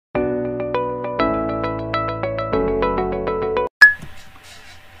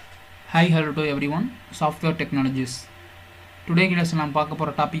Hi, hello to everyone. Software technologies. Today class நான் பார்க்க போற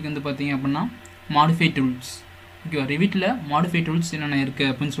டாபிக் வந்து பாத்தீங்க அப்படினா modify tools. Okay, REVITல modify tools என்னென்ன இருக்கு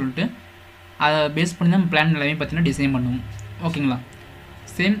அப்படினு சொல்லிட்டு அத பேஸ் பண்ணி தான் பிளான் எல்லாமே பாத்தீங்கன்னா டிசைன் பண்ணுவோம். ஓகேங்களா?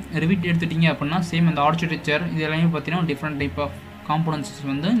 சேம் REVIT எடுத்துட்டீங்க அப்படினா சேம் அந்த ஆர்க்கிடெக்சர் இது எல்லாமே பாத்தீங்கன்னா டிஃபரண்ட் டைப் ஆஃப் காம்போனன்ட்ஸ்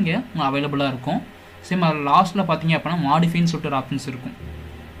வந்து இங்க அவேலபிளா இருக்கும். சேம் அது லாஸ்ட்ல பாத்தீங்க அப்படினா modify ன்னு சொல்லிட்டு ஒரு ஆப்ஷன்ஸ் இருக்கும்.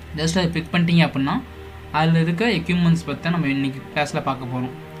 ஜஸ்ட் அதை கிளிக் பண்ணிட்டீங்க அப்படினா அதுல இருக்க எக்யூப்மென்ட்ஸ் பத்தி நம்ம இன்னைக்கு கிளாஸ்ல பார்க்க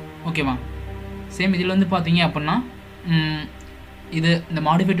போறோம். ஓகேவா? சேம் இதில் வந்து பார்த்தீங்க அப்படின்னா இது இந்த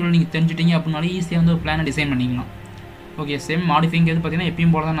மாடிஃபை டூல் நீங்கள் தெரிஞ்சிட்டிங்க அப்படின்னாலே ஈஸியாக வந்து ஒரு பிளானை டிசைன் பண்ணிக்கலாம். ஓகே, சேம் மாடிஃபைங்கிறது பார்த்தீங்கன்னா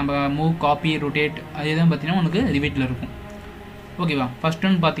எப்பயும் போல தான் நம்ம மூவ் காப்பி ரொட்டேட் அதே தான் பார்த்தீங்கன்னா உங்களுக்கு ரிவிட்டில் இருக்கும். ஓகேவா? ஃபஸ்ட்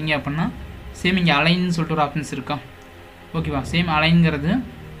ஒன்று பார்த்தீங்க அப்படின்னா சேம் இங்கே அலைன்னு சொல்லிட்டு ஒரு ஆப்ஷன்ஸ் இருக்கா? ஓகேவா? சேம் அலைன்கிறது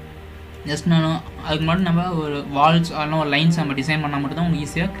ஜஸ்ட் நான் அதுக்கு முன்னாடி நம்ம ஒரு வால்ஸ் அதெல்லாம் ஒரு லைன்ஸ் நம்ம டிசைன் பண்ணால் மட்டும் தான் உங்களுக்கு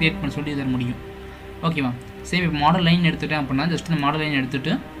ஈஸியாக க்ரியேட் பண்ண சொல்லி தர முடியும். ஓகேவா? சேம் இப்போ மாடல் லைன் எடுத்துகிட்டேன் அப்படின்னா ஜஸ்ட் இந்த மாடல் லைன்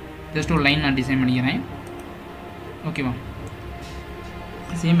எடுத்துகிட்டு ஜஸ்ட் ஒரு லைன் நான் டிசைன் பண்ணிக்கிறேன். ஓகேவா?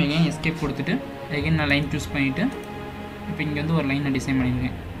 சேம் எகைன் எஸ்கேப் கொடுத்துட்டு எகைன் நான் லைன் சூஸ் பண்ணிவிட்டு இப்போ இங்கே வந்து ஒரு லைன் நான் டிசைன்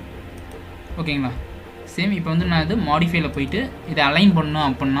பண்ணியிருக்கேன். ஓகேங்களா? சேம் இப்போ வந்து நான் இது மாடிஃபைல போயிட்டு இதை அலைன் பண்ணணும்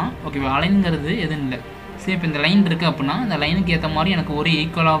அப்படின்னா ஓகேவா? அலைனுங்கிறது எதுவும் இல்லை. சேம் இப்போ இந்த லைன் இருக்குது அப்படின்னா இந்த லைனுக்கு ஏற்ற மாதிரி எனக்கு ஒரு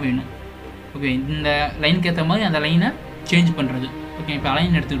ஈக்குவலாக வேணும். ஓகே, இந்த லைனுக்கு ஏற்ற மாதிரி அந்த லைனை சேஞ்ச் பண்ணுறது. ஓகே, இப்போ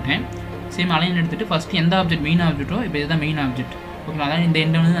அலைன் எடுத்துக்கிட்டேன். சேம் அலைன் எடுத்துகிட்டு ஃபஸ்ட்டு எந்த ஆப்ஜெக்ட் மெயின் ஆப்ஜெக்ட்டோ இப்போ இதுதான் மெயின் ஆப்ஜெக்ட். ஓகே, அதான் இந்த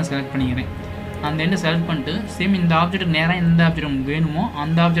எண்டை வந்து நான் செலக்ட் பண்ணிக்கிறேன். அந்த எண்டை செலக்ட் பண்ணிட்டு சேம் இந்த ஆப்ஜெக்ட்டுக்கு நேராக எந்த ஆப்ஜெக்ட் உங்களுக்கு வேணுமோ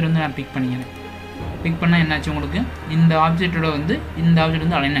அந்த ஆப்ஜெக்ட் வந்து நான் பிக் பண்ணிக்கிறேன். பிக் பண்ணால் என்னாச்சு உங்களுக்கு இந்த ஆப்ஜெக்டோட வந்து இந்த ஆப்ஜெக்ட்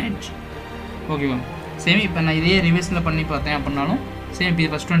வந்து அலைன் ஆகிடுச்சு. ஓகேவா? சேம் இப்போ நான் இதே ரிவர்ஸில் பண்ணி பார்த்தேன் அப்படின்னாலும் சேம் இப்போ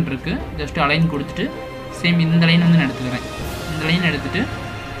ஃபஸ்ட் ஒன் இருக்குது. ஜஸ்ட்டு அலைன் கொடுத்துட்டு சேம் இந்த லைன் வந்து நான் எடுத்துக்கிறேன். இந்த லைன் எடுத்துகிட்டு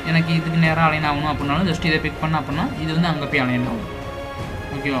எனக்கு இதுக்கு நேராக அலைன் ஆகணும் அப்படின்னாலும் ஜஸ்ட் இதை பிக் பண்ண அப்படின்னா இது வந்து அங்கே போய் அலைன் ஆகும்.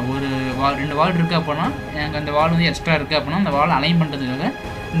 ஓகேவா? ஒரு வால் 2 வால் இருக்குது அப்படின்னா எனக்கு அந்த வால் வந்து எக்ஸ்ட்ரா இருக்குது அப்படின்னா அந்த வால் அலைன் பண்ணுறதுக்காக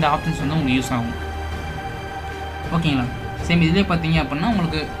இந்த ஆப்ஷன்ஸ் வந்து உங்களுக்கு யூஸ் ஆகும். ஓகேங்களா? சேம் இதிலே பார்த்தீங்க அப்படின்னா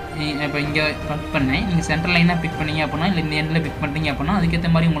உங்களுக்கு இப்போ இங்கே பிக் பண்ணேன், நீங்கள் சென்ட்ரல் லைனாக பிக் பண்ணீங்க அப்படின்னா இல்லை இந்த எண்டில் பிக் பண்ணிட்டீங்க அப்படின்னா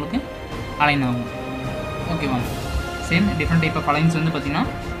அதுக்கேற்ற மாதிரி உங்களுக்கு அலைன் ஆகும். ஓகேவா? Same different type of alliance வந்து பார்த்திங்கன்னா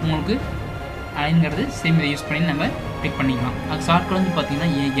உங்களுக்கு அலைன்கிறது சேம் இதை யூஸ் பண்ணி நம்ம பிக் பண்ணிக்கலாம். அது ஷார்ட்கட் வந்து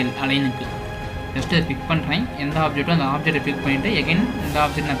பார்த்திங்கன்னா ஏஎல் அலைனுக்கு ஜஸ்ட் அதை பிக் பண்ணுறேன். எந்த ஆப்ஜெக்ட்டோ அந்த ஆப்ஜெக்ட்டை பிக் பண்ணிவிட்டு எகைன் இந்த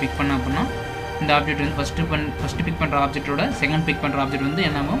ஆப்ஜெக்ட் நான் பிக் பண்ணேன் அப்படின்னா இந்த ஆப்ஜெக்ட் வந்து ஃபஸ்ட்டு பிக் பண்ணுற ஆப்ஜெக்ட்டோட செகண்ட் பிக் பண்ணுற ஆப்ஜெக்ட் வந்து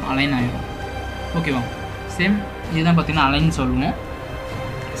என்னமோ அலைன் ஆகிடும். ஓகேவா? சேம் இதுதான் பார்த்திங்கன்னா அலைன் சொல்லுவோம்.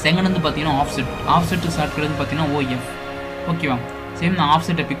 செகண்ட் வந்து பார்த்திங்கன்னா ஆஃப்செட் ஷார்ட்கட் வந்து பார்த்திங்கன்னா ஓஎஃப். ஓகேவா? சேம் நான்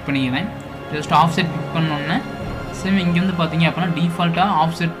ஆஃப்செட்டை பிக் பண்ணிக்கிறேன். ஜஸ்ட் ஆஃப்செட் பிக் பண்ணோன்னே சேம் இங்கே வந்து பார்த்திங்க அப்படின்னா டிஃபால்ட்டாக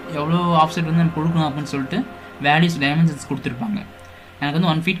ஆஃப்செட் எவ்வளோ ஆஃப்செட் வந்து எனக்கு கொடுக்கணும் அப்படின்னு சொல்லிட்டு வேல்யூஸ் டைமென்ஷன்ஸ் கொடுத்துருப்பாங்க. எனக்கு வந்து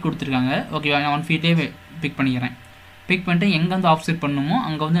 1 ஃபீட் கொடுத்துருக்காங்க. ஓகேவா? நான் 1 ஃபீட்டே பிக் பண்ணிக்கிறேன். பிக் பண்ணிட்டு எங்கே வந்து ஆஃப்செட் பண்ணணுமோ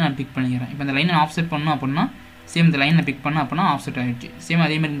அங்கே வந்து நான் பிக் பண்ணிக்கிறேன். இப்போ இந்த லைனை ஆஃப்செட் பண்ணணும் அப்படின்னா சேம் இந்த லைனை பிக் பண்ணேன் அப்படின்னா ஆஃப்செட் ஆகிடுச்சு. சேம்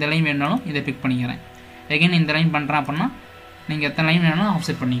அதேமாதிரி இந்த லைன் வேணாலும் இதை பிக் பண்ணிக்கிறேன். எகைன் இந்த லைன் பண்ணுறேன் அப்படின்னா நீங்கள் எத்தனை லைன் வேணாலும்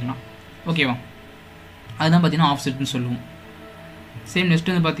ஆஃப்செட் பண்ணிக்கலாம். ஓகேவா? அதுதான் பார்த்தீங்கன்னா ஆஃப்செட்னு சொல்லுவோம். சேம்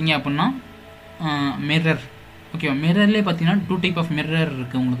நெக்ஸ்ட் வந்து பார்த்தீங்க அப்படின்னா மிரர். ஓகேவா? மிரர்லேயே பார்த்தீங்கன்னா 2 டைப் ஆஃப் மிரர்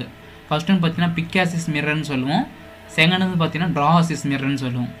இருக்குது உங்களுக்கு. ஃபர்ஸ்ட் வந்து பார்த்தீங்கன்னா பிக் ஆக்சஸ் மிரர்னு சொல்லுவோம். செகண்ட் வந்து பார்த்தீங்கன்னா ட்ரா ஆக்சஸ் மிரர்னு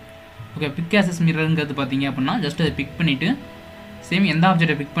சொல்லுவோம். ஓகே, பிக் ஆக்சஸ் மிரருங்கிறது பார்த்தீங்க அப்படின்னா ஜஸ்ட் அதை பிக் பண்ணிவிட்டு சேம் எந்த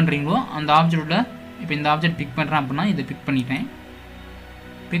ஆப்ஜெக்டை பிக் பண்ணுறீங்களோ அந்த ஆப்ஜெக்டோட இப்போ இந்த ஆப்ஜெக்ட் பிக் பண்ணுறேன் அப்படின்னா இதை பிக் பண்ணிட்டேன்.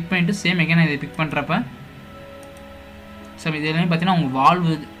 பிக் பண்ணிவிட்டு சேம் எகைன் இதை பிக் பண்ணுறப்ப சேம் இது எல்லாமே பார்த்தீங்கன்னா உங்கள்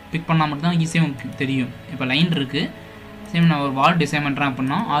வால்வு பிக் பண்ணால் மட்டும் தான் ஈஸியாக உங்களுக்கு தெரியும். இப்போ லைன் இருக்குது. சேம் நான் ஒரு வால் டிசைன் பண்ணுறேன்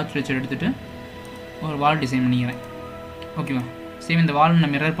அப்படின்னா ஆர்க்கிடெக்சர் எடுத்துகிட்டு ஒரு வால் டிசைன் பண்ணிக்கிறேன். ஓகேவா? சேம் இந்த வால்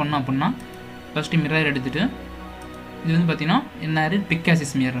நான் மிரர் பண்ணோம் அப்படின்னா ஃபஸ்ட்டு மிரர் எடுத்துகிட்டு இது வந்து பார்த்திங்கன்னா என்ன பிக்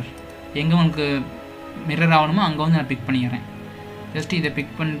ஆக்சஸ் மிரர் எங்கே உங்களுக்கு மிரர் ஆகணுமோ அங்கே வந்து நான் பிக் பண்ணிக்கிறேன். ஜஸ்ட் இதை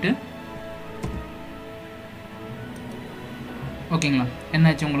பிக் பண்ணிட்டு ஓகேங்களா?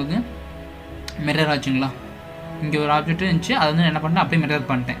 என்னாச்சு உங்களுக்கு மிரர் ஆச்சுங்களா? இங்கே ஒரு ஆப்ஜெக்ட் இருந்துச்சு அதை வந்து என்ன பண்ணிட்டேன் அப்படியே மிரர்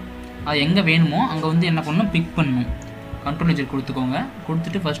பண்ணிட்டேன். அது எங்கே வேணுமோ அங்கே வந்து என்ன பண்ணணும் பிக் பண்ணணும். கண்ட்ரோல் ஜெட் கொடுத்துக்கோங்க.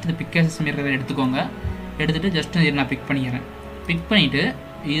 கொடுத்துட்டு ஃபஸ்ட்டு இந்த பிக் ஆக்சஸ் மிரரை எடுத்துக்கோங்க. எடுத்துகிட்டு ஜஸ்ட்டு இதை நான் பிக் பண்ணிக்கிறேன். பிக் பண்ணிவிட்டு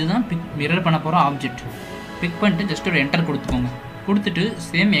இதுதான் மிரர் பண்ண போகிற ஆப்ஜெக்ட். பிக் பண்ணிட்டு ஜஸ்ட் ஒரு என்டர் கொடுத்துக்கோங்க. கொடுத்துட்டு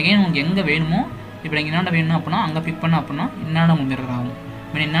சேம் எகைன் உங்களுக்கு எங்கே வேணுமோ இப்போ நீங்கள் என்னென்ன வேணும் அப்படின்னா அங்கே பிக் பண்ண அப்படின்னா என்னென்ன உங்களுக்கு மிரர் ஆகும்.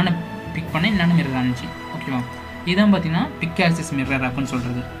 மீன் என்னென்ன பிக் பண்ண என்னென்ன மிரர் ஆனிச்சு. ஓகேவா? இதுதான் பார்த்தீங்கன்னா பிக் ஆக்சஸ் மிரர் அப்படின்னு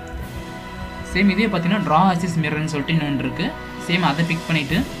சொல்கிறது. சேம் இதே பார்த்தீங்கன்னா ட்ரா ஆக்சஸ் மிரர்னு சொல்லிட்டு இன்னொன்று இருக்குது. சேம் அதை பிக்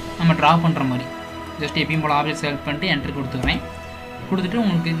பண்ணிவிட்டு நம்ம ட்ரா பண்ணுற மாதிரி ஜஸ்ட் எப்பயும் போல் ஆப்ஜெக்ட் செலக்ட் பண்ணிட்டு என்ட்ரு கொடுத்துக்கிறேன். கொடுத்துட்டு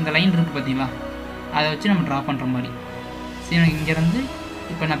உங்களுக்கு இந்த லைன் இருக்குது பார்த்தீங்களா அதை வச்சு நம்ம ட்ரா பண்ணுற மாதிரி. சேம் இங்கேருந்து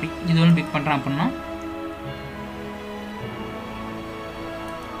இப்போ நான் இது ஒன்று பிக் பண்ணுறேன் அப்படின்னா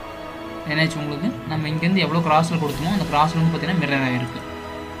என்னாச்சு உங்களுக்கு நம்ம இங்கேருந்து எவ்வளோ கிராஸில் கொடுத்தோமோ அந்த கிராஸில் வந்து பார்த்திங்கன்னா மிரர் ஆகிருக்கு.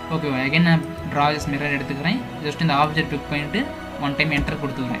 ஓகேவா? எகைன் நான் ட்ரா ஆக்சஸ் மிரர் எடுத்துக்கிறேன். ஜஸ்ட் இந்த ஆப்ஜெக்ட் பிக் பண்ணிவிட்டு 1 டைம் என்டர்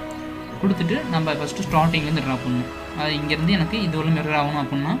கொடுத்துக்கிறேன். கொடுத்துட்டு நம்ம ஃபஸ்ட்டு ஸ்டார்டிங்லேருந்து ட்ரா பண்ணணும். அது இங்கேருந்து எனக்கு இது ஒரு மிரர் ஆகணும்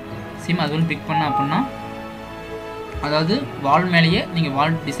அப்படின்னா சேம் அது ஒன்று பிக் பண்ண அப்படின்னா அதாவது வால் மேலேயே நீங்கள்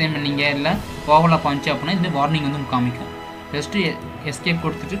வால் டிசைன் பண்ணீங்க இல்லை ஓவலாக பாஞ்சு அப்படின்னா இந்த வார்னிங் வந்து உங்களுக்கு காமிக்கும். ஜஸ்ட்டு எஸ்கேப்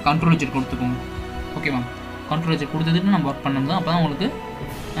கொடுத்துட்டு கண்ட்ரோல் வச்சு கொடுத்துக்கோங்க. ஓகேவா? கண்ட்ரோல் வச்சு கொடுத்துட்டு நம்ம ஒர்க் பண்ணணும். அப்போ தான் உங்களுக்கு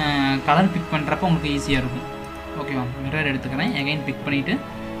கலர் பிக் பண்ணுறப்ப உங்களுக்கு ஈஸியாக இருக்கும். ஓகேவா? மிரர் எடுத்துக்கிறேன். எகைன் பிக் பண்ணிவிட்டு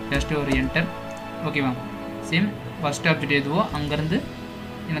ஜஸ்ட்டு ஒரு என்டர். ஓகேவா? சேம் ஃபஸ்ட் ஆப்ஜெக்ட் எதுவோ அங்கேருந்து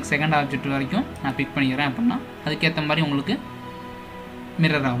எனக்கு செகண்ட் ஆப்ஜெக்ட் வரைக்கும் நான் பிக் பண்ணிக்கிறேன் அப்படின்னா அதுக்கேற்ற மாதிரி உங்களுக்கு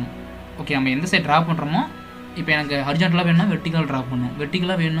மிரர் ஆகும். ஓகே, நம்ம எந்த சைட் ட்ரா பண்ணுறோமோ இப்போ எனக்கு ஹரிஜான்டலாக வேணும்னா வெர்டிகல் ட்ரா பண்ணணும்,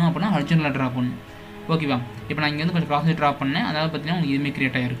 வெர்டிகலாக வேணும் அப்படின்னா ஹரிஜான்டலாக ட்ரா பண்ணணும். ஓகேவா? இப்போ நான் இங்கே வந்து கொஞ்சம் ப்ராசஸ் ட்ரா பண்ணேன், அதாவது பார்த்தீங்கன்னா உங்களுக்கு இதுவுமே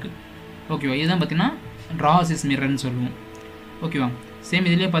க்ரியேட் ஆகிருக்கு. ஓகேவா? இதுதான் பார்த்தீங்கன்னா ட்ரா அசிஸ் மிரர்னு சொல்லுவோம். ஓகேவா? சேம்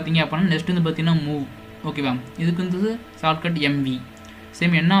இதிலே பார்த்தீங்க அப்படின்னா நெக்ஸ்ட் வந்து பார்த்தீங்கன்னா மூவ். ஓகேவா? இதுக்கு வந்து ஷார்ட்கட் MV.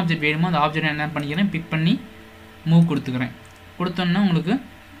 சேம் என்ன ஆப்ஜெக்ட் வேணுமோ அந்த ஆப்ஜெக்ட் என்ன பண்ணிக்கிறேன், பிக் பண்ணி மூவ் கொடுத்துக்கிறேன். கொடுத்தோன்னா உங்களுக்கு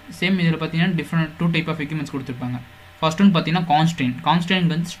சேம் இதில் பார்த்தீங்கன்னா டிஃப்ரெண்ட் 2 டைப் ஆஃப் எக்யூப்மெண்ட்ஸ் கொடுத்துருப்பாங்க. ஃபர்ஸ்ட் ஒன்று பார்த்தீங்கன்னா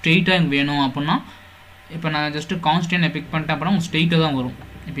கான்ஸ்டன்ட் வந்து ஸ்ட்ரெயிட்டாக எனக்கு வேணும் அப்படின்னா இப்போ நான் ஜஸ்ட்டு கான்ஸ்டன்ட் பிக் பண்ணிட்டேன் அப்படின்னா உங்களுக்கு ஸ்ட்ரெயிட்டாக தான் வரும்.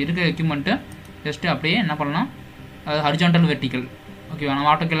 இப்போ இருக்கிற எக்யூப்மெண்ட்டு ஜஸ்ட்டு அப்படியே என்ன பண்ணலாம், அதாவது ஹரிஜான்டல் வெர்டிக்கல். ஓகேவா? நான்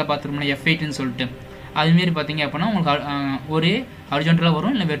ஆட்டோக்கில் பார்த்துருப்போம் F8ன்னு சொல்லிட்டு அதுமாரி பார்த்தீங்க அப்படின்னா உங்களுக்கு ஒரே ஹரிஜான்டலாக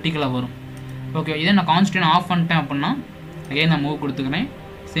வரும் இல்லை வெர்டிக்கலாக வரும். ஓகே, இதே நான் கான்ஸ்டன்ட் ஆஃப் பண்ணிட்டேன் அப்படின்னா அகைன் நான் மூவ் கொடுத்துக்கிறேன்.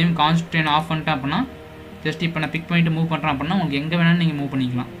 சேம் கான்ஸ்டன்ட் ஆஃப் பண்ணிட்டேன் அப்படின்னா ஜஸ்ட் இப்போ நான் பிக் பண்ணிட்டு மூவ் பண்ணுறேன் அப்படின்னா உங்களுக்கு எங்கே வேணாலும் நீங்கள் மூவ்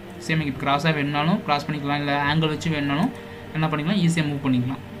பண்ணிக்கலாம். சேம் நீங்கள் இப்போ கிராஸாக வேணுனாலும் கிராஸ் பண்ணிக்கலாம், இல்லை ஆங்கிள் வச்சு வேணுனாலும் என்ன பண்ணிக்கலாம், ஈஸியாக மூவ்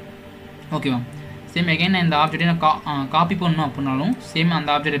பண்ணிக்கலாம். ஓகேவா? சேம் எகைன் நான் இந்த ஆப்ஜெக்டை நான் காப்பி பண்ணணும் அப்படின்னாலும் சேம் அந்த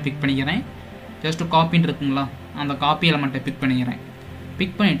ஆப்ஜெக்டை பிக் பண்ணிக்கிறேன். ஜஸ்ட்டு காப்பின்னு இருக்குங்களா, அந்த காப்பி எலமெண்ட்டை பிக் பண்ணிக்கிறேன்.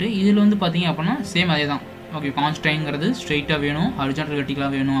 பிக் பண்ணிவிட்டு இதில் வந்து பார்த்தீங்க அப்படின்னா சேம் அதே தான். ஓகே, கான்ஸ்டன்ட்ங்கிறது ஸ்ட்ரெயிட்டாக வேணும், ஹரிஜான்டல்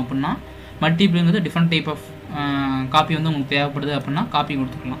வெர்டிகலாக வேணும் அப்படின்னா மல்டிபிள்ங்கிறது டிஃப்ரெண்ட் டைப் ஆஃப் காப்பி வந்து உங்களுக்கு தேவைப்படுது அப்படின்னா காப்பி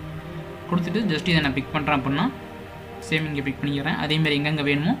கொடுத்துக்கலாம். கொடுத்துட்டு ஜஸ்ட் இதை நான் பிக் பண்ணுறேன் அப்படின்னா சேம் இங்கே பிக் பண்ணிக்கிறேன். அதேமாதிரி எங்கெங்கே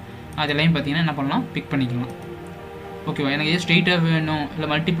வேணுமோ அதெல்லாம் பார்த்தீங்கன்னா என்ன பண்ணலாம், பிக் பண்ணிக்கலாம். ஓகேவா? எனக்கு எது ஸ்ட்ரெயிட்டாக வேணும் இல்லை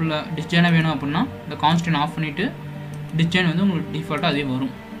மல்டிபிள் டிஸ்ஜானாக வேணும் அப்படின்னா இந்த கான்ஸ்டன்ட் ஆஃப் பண்ணிவிட்டு டிஸ்ஜான் வந்து உங்களுக்கு டிஃபால்ட்டாக அதே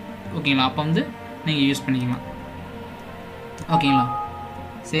வரும். ஓகேங்களா? அப்போ வந்து நீங்கள் யூஸ் பண்ணிக்கலாம். ஓகேங்களா?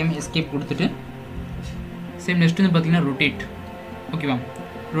 சேம் எஸ்கேப் கொடுத்துட்டு சேம் நெக்ஸ்ட் வந்து பார்த்தீங்கன்னா ரொட்டேட். ஓகேவா?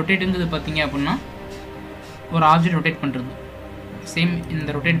 ரொட்டேட்டுங்கிறது பார்த்தீங்க அப்படின்னா ஒரு ஆப்ஜெக்ட் ரொட்டேட் பண்ணுறது. சேம் இந்த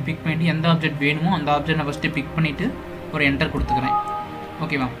ரொட்டேட் பிக் பண்ணிவிட்டு எந்த ஆப்ஜெக்ட் வேணுமோ அந்த ஆப்ஜெக்ட் நான் ஃபஸ்ட்டு பிக் பண்ணிவிட்டு ஒரு என்டர் கொடுத்துக்கிறேன்.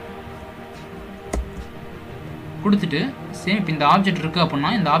 ஓகேவா? கொடுத்துட்டு சேம் இப்போ இந்த ஆப்ஜெக்ட் இருக்குது அப்படின்னா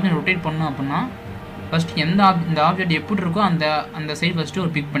இந்த ஆப்ஜெக்ட் ரொட்டேட் பண்ணணும் அப்படின்னா ஃபஸ்ட்டு இந்த ஆப்ஜெக்ட் எப்படி இருக்கோ அந்த சைடு ஃபஸ்ட்டு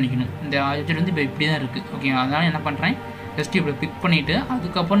ஒரு பிக் பண்ணிக்கணும். இந்த ஆப்ஜெக்ட் வந்து இப்போ இப்படி தான் இருக்குது. ஓகே, அதனால் என்ன பண்ணுறேன், ஜஸ்ட்டு இப்படி பிக் பண்ணிவிட்டு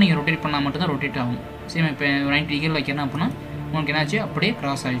அதுக்கப்புறம் நீங்கள் ரொட்டேட் பண்ணால் மட்டும்தான் ரொட்டேட் ஆகும். சேம் இப்போ 90 டிகிரி வைக்கிறேன் அப்படின்னா உங்களுக்கு என்னாச்சு, அப்படியே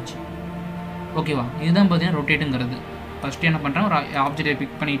கிராஸ் ஆகிடுச்சு. ஓகேவா? இதுதான் பார்த்தீங்கன்னா ரொட்டேட்டுங்கிறது. ஃபஸ்ட்டு என்ன பண்ணுறேன், ஒரு ஆப்ஜெக்டை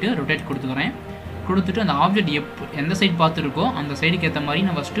பிக் பண்ணிவிட்டு ரொட்டேட் கொடுத்துக்கிறேன். கொடுத்துட்டு அந்த ஆப்ஜெக்ட் எந்த சைடு பார்த்துருக்கோ அந்த சைடுக்கு ஏற்ற மாதிரி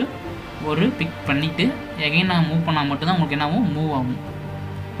நான் ஃபஸ்ட்டு ஒரு பிக் பண்ணிவிட்டு எகைன் நான் மூவ் பண்ணால் மட்டும்தான் உங்களுக்கு என்ன ஆகும், மூவ் ஆகும்.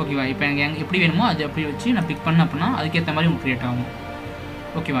 ஓகேவா? இப்போ எனக்கு எப்படி வேணுமோ அது அப்படி வச்சு நான் பிக் பண்ணேன் அப்படின்னா அதுக்கேற்ற மாதிரி உங்களுக்கு க்ரியேட் ஆகும்.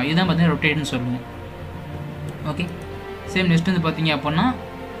 ஓகேவா? இதுதான் பார்த்தீங்கன்னா ரொட்டேட்னு சொல்லுவோம். ஓகே, சேம் நெக்ஸ்ட் வந்து பார்த்தீங்க அப்படின்னா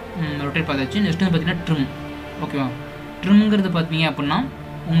ரொட்டேட் பார்த்தாச்சு. நெக்ஸ்ட் வந்து பார்த்தீங்கன்னா ட்ரிம். ஓகேவா? ட்ரிம்ங்கிறது பார்த்தீங்க அப்படின்னா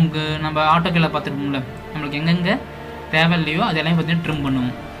நம்ம ஆட்டோக்கில் பார்த்துருப்போம்ல, நம்மளுக்கு எங்கெங்கே தேவையில்லையோ அதெல்லாம் பார்த்தீங்கன்னா ட்ரிம்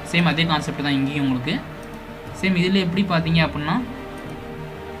பண்ணுவோம். சேம் அதே கான்செப்ட் தான் இங்கேயும் உங்களுக்கு. சேம் இதில் எப்படி பார்த்தீங்க அப்படின்னா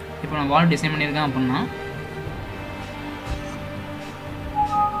இப்போ நான் வால் டிசைன் பண்ணியிருக்கேன் அப்படின்னா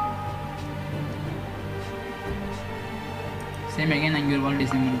சேம் எகைன் நான் இங்கே ஒரு வால்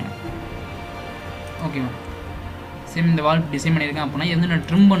டிசைன் பண்ணுறேன். ஓகேவா? சேம் இந்த வால் டிசைன் பண்ணியிருக்கேன் அப்படின்னா எது நான்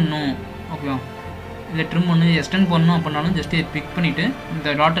ட்ரிம் பண்ணணும். ஓகேவா? இல்லை ட்ரிம் பண்ணணும் எக்ஸ்டெண்ட் பண்ணணும் அப்படின்னாலும் ஜஸ்ட் இதை பிக் பண்ணிவிட்டு இந்த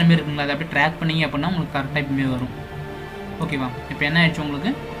டாட்டர் மாரி இருக்குங்களா அதை அப்படியே ட்ராக் பண்ணிங்க அப்படின்னா உங்களுக்கு கரெக்டாக இப்போமே வரும். ஓகேவா? இப்போ என்ன ஆயிடுச்சு,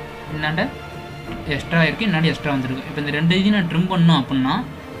 உங்களுக்கு என்னாண்ட எக்ஸ்ட்ரா இருக்குது, என்னாடி எக்ஸ்ட்ரா வந்துருக்கு. இப்போ இந்த ரெண்டு இதையும் நான் ட்ரிம் பண்ணணும் அப்படின்னா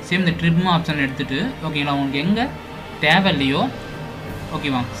சேம் இந்த ட்ரிம் ஆப்ஷன் எடுத்துகிட்டு ஓகேங்களா, உங்களுக்கு எங்கே தேவையில்லையோ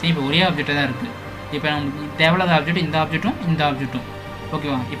ஓகேவா, சேம் இப்போ ஒரே ஆப்ஜெக்டாக தான் இருக்குது. இப்போ நமக்கு தேவையில்லாத ஆப்ஜெக்ட் இந்த ஆப்ஜெக்ட்டும்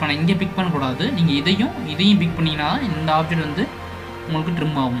ஓகேவா. இப்போ நான் இங்கே பிக் பண்ணக்கூடாது, நீங்கள் இதையும் பிக் பண்ணிங்கன்னா இந்த ஆப்ஜெக்ட் வந்து உங்களுக்கு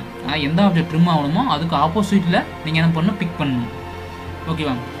ட்ரிம் ஆகும். ஆனால் எந்த ஆப்ஜெக்ட் ட்ரிம் ஆகணுமோ அதுக்கு ஆப்போசிட்டில் நீங்கள் என்ன பண்ணணும், பிக் பண்ணணும்.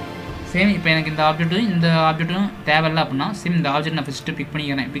 ஓகேவா? சேம் இப்போ எனக்கு இந்த ஆப்ஜெக்ட்டும் தேவையில்லை அப்படின்னா சேம் இந்த ஆப்ஜெக்ட் நான் ஃபஸ்ட்டு பிக்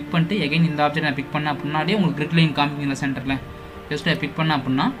பண்ணிக்கிறேன். பிக் பண்ணிட்டு எகைன் இந்த ஆப்ஜெக்ட் நான் பிக் பண்ணேன் அப்படின்னாலே உங்களுக்கு கிரிட் லைன் காமிக்கிங்களா சென்டரில், ஜஸ்ட்டு பிக் பண்ணேன்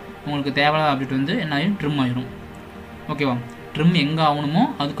அப்படின்னா உங்களுக்கு தேவையில்லாத ஆப்ஜெக்ட் வந்து என்ன ஆகிடும், ட்ரிம் ஆகிடும். ஓகேவா? ட்ரிம் எங்கே ஆகணுமோ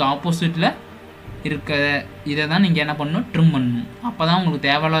அதுக்கு ஆப்போசிட்டில் இருக்க இதை தான் நீங்கள் என்ன பண்ணணும், ட்ரிம் பண்ணணும். அப்போ தான் உங்களுக்கு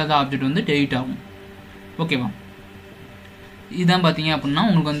தேவையில்லாத ஆப்ஜெக்ட் வந்து டெலிட் ஆகும். ஓகேவா? இதுதான் பார்த்தீங்க அப்படின்னா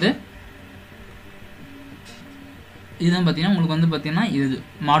உங்களுக்கு வந்து இது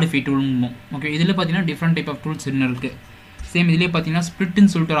மாடிஃபை டூல்ங்குவோம். ஓகே, இதில் பார்த்தீங்கன்னா டிஃப்ரெண்ட் டைப் ஆஃப் டூல்ஸ் என்ன இருக்குது. சேம் இதிலே பார்த்தீங்கன்னா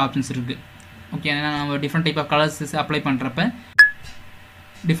ஸ்ப்ளிட்னு சொல்லிட்டு ஒரு ஆப்ஷன்ஸ் இருக்குது. ஓகே, ஏன்னா நம்ம different type of colours apply பண்ணுறப்ப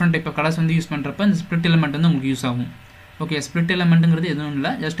டிஃப்ரெண்ட் டைப் ஆஃப் கலர்ஸ் வந்து யூஸ் பண்ணுறப்ப இந்த ஸ்ப்ளிட் எலிமெண்ட் வந்து உங்களுக்கு யூஸ் ஆகும். ஓகே, ஸ்ப்ளிட் எலிமெண்ட்டுங்கிறது எதுவும்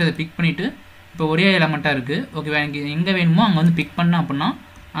இல்லை, ஜஸ்ட் அதை பிக் பண்ணிவிட்டு இப்போ ஒரே எலிமெண்ட்டாக இருக்குது. ஓகேவா, எனக்கு எங்கே வேணுமோ அங்கே வந்து பிக் பண்ணேன் அப்படின்னா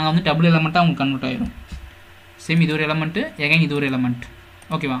அங்கே வந்து டபுள் எலிமெண்ட்டாக உங்களுக்கு கன்வெர்ட் ஆகிடும். சேம் இது ஒரு எலிமெண்ட்டு, எகைன் இது ஒரு எலிமெண்ட்.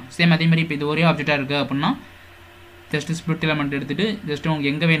 ஓகேவா, சேம் அதே மாதிரி இப்போ இது ஒரே ஆப்ஜெக்டாக இருக்குது அப்படின்னா ஜஸ்ட்டு ஸ்ப்ளிட் எலிமெண்ட் எடுத்துகிட்டு ஜஸ்ட்டு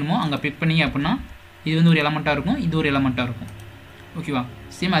உங்களுக்கு எங்கே வேணுமோ அங்கே பிக் பண்ணிங்க அப்படின்னா இது வந்து ஒரு எலிமெண்ட்டாக இருக்கும், இது ஒரு எலிமெண்ட்டாக இருக்கும். ஓகேவா,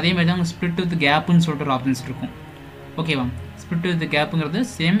 சேம் அதே மாதிரி தான் உங்களுக்கு ஸ்ப்ளிட் வித் கேப்புன்னு சொல்லிட்டு ஒரு ஆப்ஷன்ஸ் இருக்கும். ஓகேவா, ஸ்ப்ளிட் வித் கேப்புங்கிறது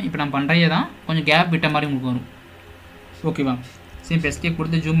சேம் இப்போ நான் பண்ணுறதே தான், கொஞ்சம் கேப் விட்ட மாதிரி உங்களுக்கு வரும். ஓகேவா, சேம் எஸ்கேப்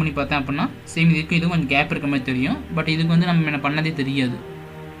கொடுத்து ஜூம் பண்ணி பார்த்தேன் அப்படின்னா சேம் இதுக்கும் இதுவும் கொஞ்சம் கேப் இருக்க மாதிரி தெரியும். பட் இதுக்கு வந்து நம்ம என்ன பண்ணதே தெரியாது.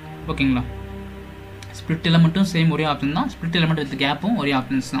 ஓகேங்களா, ஸ்ப்ளிட் எலிமெண்ட்டும் சேம் ஒரே ஆப்ஷன் தான், ஸ்ப்ளிட் எலிமெண்ட் வித் கேப்பும் ஒரே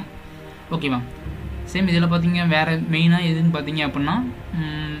ஆப்ஷன்ஸ் தான். ஓகேவா, சேம் இதில் பார்த்தீங்க வேறு மெயினாக எதுன்னு பார்த்தீங்க அப்படின்னா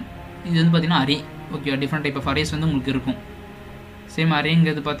இது வந்து பார்த்தீங்கன்னா அரே. ஓகேவா, டிஃப்ரெண்ட் டைப் ஆஃப் அரேஸ் வந்து உங்களுக்கு இருக்கும். சேம்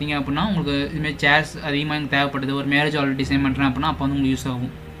அரேங்கிறது பார்த்தீங்க அப்படின்னா உங்களுக்கு இதுமாதிரி சேர்ஸ் அதிகமாக எனக்கு தேவைப்படுது, ஒரு மேரேஜ் ஆல்ரெடி டிசைன் பண்ணுறேன் அப்படின்னா அப்போ வந்து உங்களுக்கு யூஸ்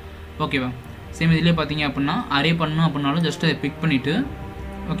ஆகும். ஓகேவா, சேம் இதிலே பார்த்தீங்க அப்படின்னா அரே பண்ணணும் அப்படின்னாலும் ஜஸ்ட் அதை பிக் பண்ணிவிட்டு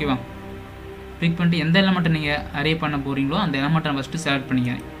ஓகேவா, பிக் பண்ணிட்டு எந்த எலிமெண்ட்டை நீங்கள் அரே பண்ண போகிறீங்களோ அந்த எலிமெண்ட்டை ஃபஸ்ட்டு செலக்ட்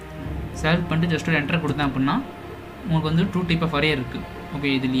பண்ணிக்கிறேன். செலக்ட் பண்ணிட்டு ஜஸ்ட் ஒரு என்டர் கொடுத்தேன் அப்படின்னா உங்களுக்கு வந்து 2 டைப் ஆஃப் அரே இருக்குது.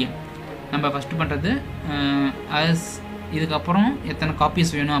 ஓகே, இதுலேயே நம்ம ஃபஸ்ட்டு பண்ணுறது இதுக்கப்புறம் எத்தனை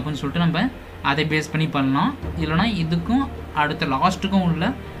காப்பீஸ் வேணும் அப்படின்னு சொல்லிட்டு நம்ம அதை பேஸ் பண்ணி பண்ணலாம். இல்லைனா இதுக்கும் அடுத்த லாஸ்ட்டுக்கும் உள்ள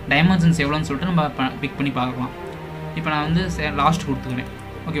டைமென்ஷன்ஸ் எவ்வளோன்னு சொல்லிட்டு நம்ம பிக் பண்ணி பார்க்கலாம். இப்போ நான் வந்து லாஸ்ட் கொடுத்துக்கிறேன்.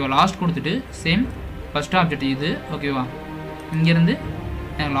 ஓகேவா, லாஸ்ட் கொடுத்துட்டு சேம் ஃபஸ்ட் ஆப்ஜெக்ட் இது. ஓகேவா, இங்கேருந்து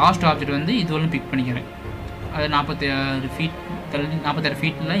லாஸ்ட் ஆப்ஜெக்ட் வந்து இது ஒன்று பிக் பண்ணிக்கிறேன். அது 46 ஃபீட் தள்ளி 46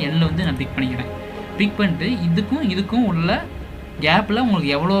 ஃபீட்டில் எண்ணில் வந்து நான் பிக் பண்ணிக்கிறேன். பிக் பண்ணிட்டு இதுக்கும் உள்ள கேப்பில் உங்களுக்கு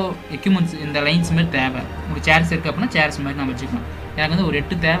எவ்வளோ எக்யூப்மெண்ட்ஸ் இந்த லைன்ஸ் மாதிரி தேவை, உங்களுக்கு சேர்ஸ் இருக்குது அப்படின்னா சேர்ஸ் மாதிரி நான் வச்சுக்கலாம். எனக்கு வந்து ஒரு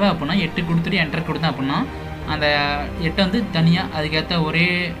 8 தேவை அப்படின்னா 8 கொடுத்துட்டு என்டர் கொடுத்தேன் அப்படின்னா அந்த 8 வந்து தனியாக அதுக்கேற்ற ஒரே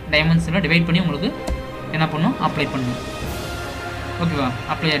டைமென்ஷனில் டிவைட் பண்ணி உங்களுக்கு என்ன பண்ணணும், அப்ளை பண்ணணும். ஓகேவா,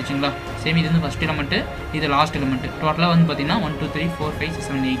 அப்ளை ஆகிடுச்சிங்களா. சேம் இது வந்து ஃபஸ்ட் எலிமெண்ட்டு, இது லாஸ்ட் எலிமெண்ட்டு. டோட்டலாக வந்து பார்த்தீங்கன்னா 1 2 3 4 5 6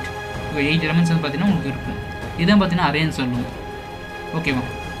 7 8 ஓகே 8 எலிமெண்ட்ஸ் வந்து பார்த்தீங்கன்னா உங்களுக்கு இருக்கும். இதான் பார்த்தீங்கன்னா அரேன்னு சொல்லுவோம். ஓகேவா,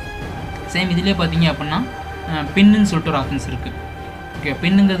 சேம் இதிலே பார்த்தீங்க அப்படின்னா பின்னுன்னு சொல்லிட்டு ஒரு ஆப்ஷன்ஸ் இருக்குது. ஓகே,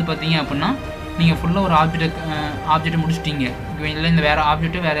 பின்னுங்கிறது பார்த்தீங்க அப்படின்னா நீங்கள் ஃபுல்லாக ஒரு ஆப்ஜெக்டை முடிச்சிட்டிங்க. ஓகே, இல்லை இந்த வேறு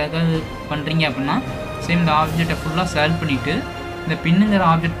ஆப்ஜெக்ட்டு வேறு ஏதாவது பண்ணுறீங்க அப்படின்னா சேம் இந்த ஆப்ஜெக்டை ஃபுல்லாக செலக்ட் பண்ணிவிட்டு இந்த பின்னுங்கிற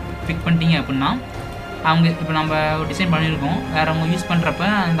ஆப்ஜெக்ட் பிக் பண்ணிட்டீங்க அப்படின்னா அவங்க இப்போ நம்ம டிசைன் பண்ணியிருக்கோம், வேறு அவங்க யூஸ் பண்ணுறப்ப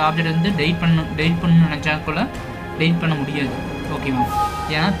அந்த ஆப்ஜெக்ட் வந்து டெலிட் பண்ணணும்னு நினச்சாக்குள்ள டெலிட் பண்ண முடியாது. ஓகேவா,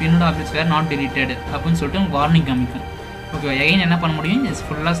 ஏன்னா பின்னோட ஆப்ஜெக்ட்ஸ் வேறு நாட் டெலிட்டட் அப்படின்னு சொல்லிட்டு உங்களுக்கு வார்னிங் காமிக்கும். ஓகேவா, எகைன் என்ன பண்ண முடியும்,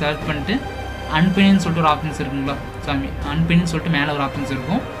 ஃபுல்லாக செலக்ட் பண்ணிட்டு அன்பின்னு சொல்லிட்டு ஒரு ஆப்ஷன்ஸ் இருக்குங்களா, அன்பின்னு சொல்லிட்டு மேலே ஒரு ஆப்ஷன்ஸ்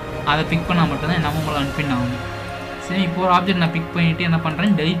இருக்கும், அதை பிக் பண்ணால் மட்டும்தான் என்ன உங்களுக்கு அன்பின் ஆகும். சரி, இப்போ ஒரு ஆப்ஜெக்ட் நான் பிக் பண்ணிவிட்டு என்ன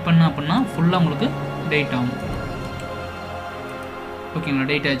பண்ணுறேன், டெலிட் பண்ணேன் அப்படின்னா ஃபுல்லாக உங்களுக்கு டெலிட் ஆகும். ஓகேங்களா,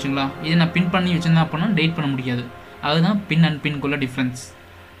 டெலிட் ஆச்சுங்களா. இதை நான் பின் பண்ணி வச்சுருந்தேன் அப்படின்னா டெலிட் பண்ண முடியாது. அதுதான் பின் அண்ட் பின்குள்ள டிஃப்ரென்ஸ்.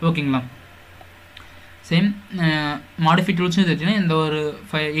 ஓகேங்களா, சேம் மாடிஃபை டூல்ஸ்னு தெரிஞ்சுன்னா இந்த ஒரு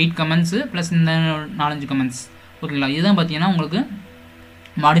 8 கமெண்ட்ஸு ப்ளஸ் இந்த 4-5 கமெண்ட்ஸ். ஓகேங்களா, இதுதான் பார்த்தீங்கன்னா உங்களுக்கு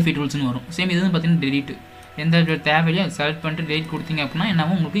மாடிஃபை டூல்ஸ்னு வரும். சேம் இது வந்து பார்த்தீங்கன்னா டெலிட், எந்த தேவையில்லையோ அதை செலக்ட் பண்ணிட்டு டெலிட் கொடுத்தீங்க அப்படின்னா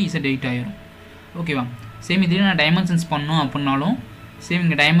என்னவும் உங்களுக்கு ஈஸியாக டெலிட் ஆகிடும். ஓகேவா, சேம் இதில் நான் டைமென்ஷன்ஸ் பண்ணோம் அப்படின்னாலும் சேம்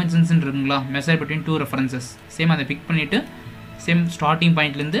இங்கே டைமென்ஷன்ஸ்ன்னு இருக்குங்களா, மெஷர் பிட்வீன் 2 ரெஃபரன்சஸ். சேம் அதை பிக் பண்ணிவிட்டு சேம் ஸ்டார்டிங்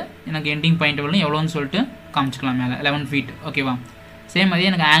பாயிண்ட்லேருந்து எனக்கு எண்டிங் பாயிண்ட் வரலும் எவ்வளோன்னு சொல்லிட்டு காமிச்சிக்கலாம் மேலே 11 ஃபீட். ஓகேவா, சேம் அதே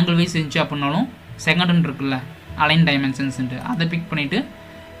எனக்கு ஆங்கிள் வைஸ் இருந்துச்சு அப்படின்னாலும் செகண்டுன்னு இருக்குல்ல அலைன் டைமென்ஷன்ஸ்ன்ட்டு அதை பிக் பண்ணிவிட்டு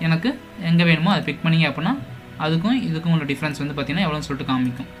எனக்கு எங்கே வேணுமோ அதை பிக் பண்ணிங்க அப்படின்னா அதுக்கும் இதுக்கும் உள்ள டிஃப்ரென்ஸ் வந்து பார்த்திங்கன்னா எவ்வளோன்னு சொல்லிட்டு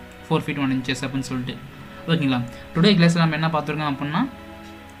காமிக்கும் 4 feet 1 inches அப்படின்னு சொல்லிட்டு. ஓகேங்களா, டுடே கிளாஸில் நம்ம என்ன பார்த்துருக்கோம் அப்படின்னா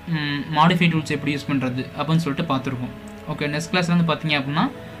மாடிஃபை டூல்ஸ் எப்படி யூஸ் பண்ணுறது அப்படின்னு சொல்லிட்டு பார்த்துருக்கோம். ஓகே, நெக்ஸ்ட் கிளாஸில் வந்து பார்த்திங்க அப்படின்னா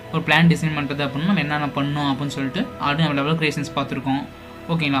ஒரு பிளான் டிசைன் பண்ணுறது அப்படின்னா நம்ம என்னென்ன பண்ணணும் அப்படின்னு சொல்லிட்டு ஆல்ரெடி நம்ம லெவல் கிரியேஷன்ஸ் பார்த்துருக்கோம்.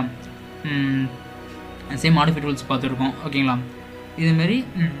 ஓகேங்களா, சேம் மாடிஃபை டூல்ஸ் பார்த்துருக்கோம். ஓகேங்களா, இதுமாரி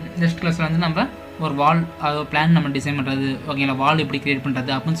நெக்ஸ்ட் கிளாஸில் வந்து நம்ம ஒரு வால் அது பிளான் நம்ம டிசைன் பண்ணுறது, ஓகேங்களா, வால் எப்படி க்ரியேட்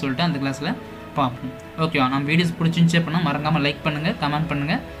பண்ணுறது அப்படின்னு சொல்லிட்டு அந்த கிளாஸில் பார்ப்போம். ஓகேவா, நம்ம வீடியோஸ் பிடிச்சிருந்துச்சி அப்படின்னா மறக்காமல் லைக் பண்ணுங்கள், கமெண்ட்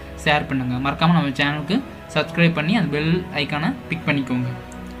பண்ணுங்கள், ஷேர் பண்ணுங்கள். மறக்காமல் நம்ம சேனலுக்கு சப்ஸ்கிரைப் பண்ணி அந்த பெல் ஐக்கானை பிக் பண்ணிக்கோங்க.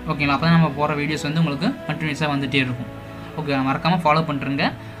 ஓகேங்களா, அப்போ தான் நம்ம போகிற வீடியோஸ் வந்து உங்களுக்கு கண்டினியூஸாக வந்துகிட்டே இருக்கும். ஓகே, மறக்காமல் ஃபாலோ பண்ணுறங்க.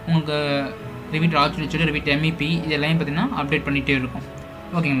 உங்களுக்கு ரிவிட் ஆர்ட் ரிவிட் MEP இது எல்லாமே பார்த்திங்கன்னா அப்டேட் பண்ணிகிட்டே இருக்கும்.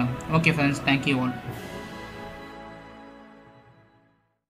 ஓகேங்களா. Okay friends, thank you all.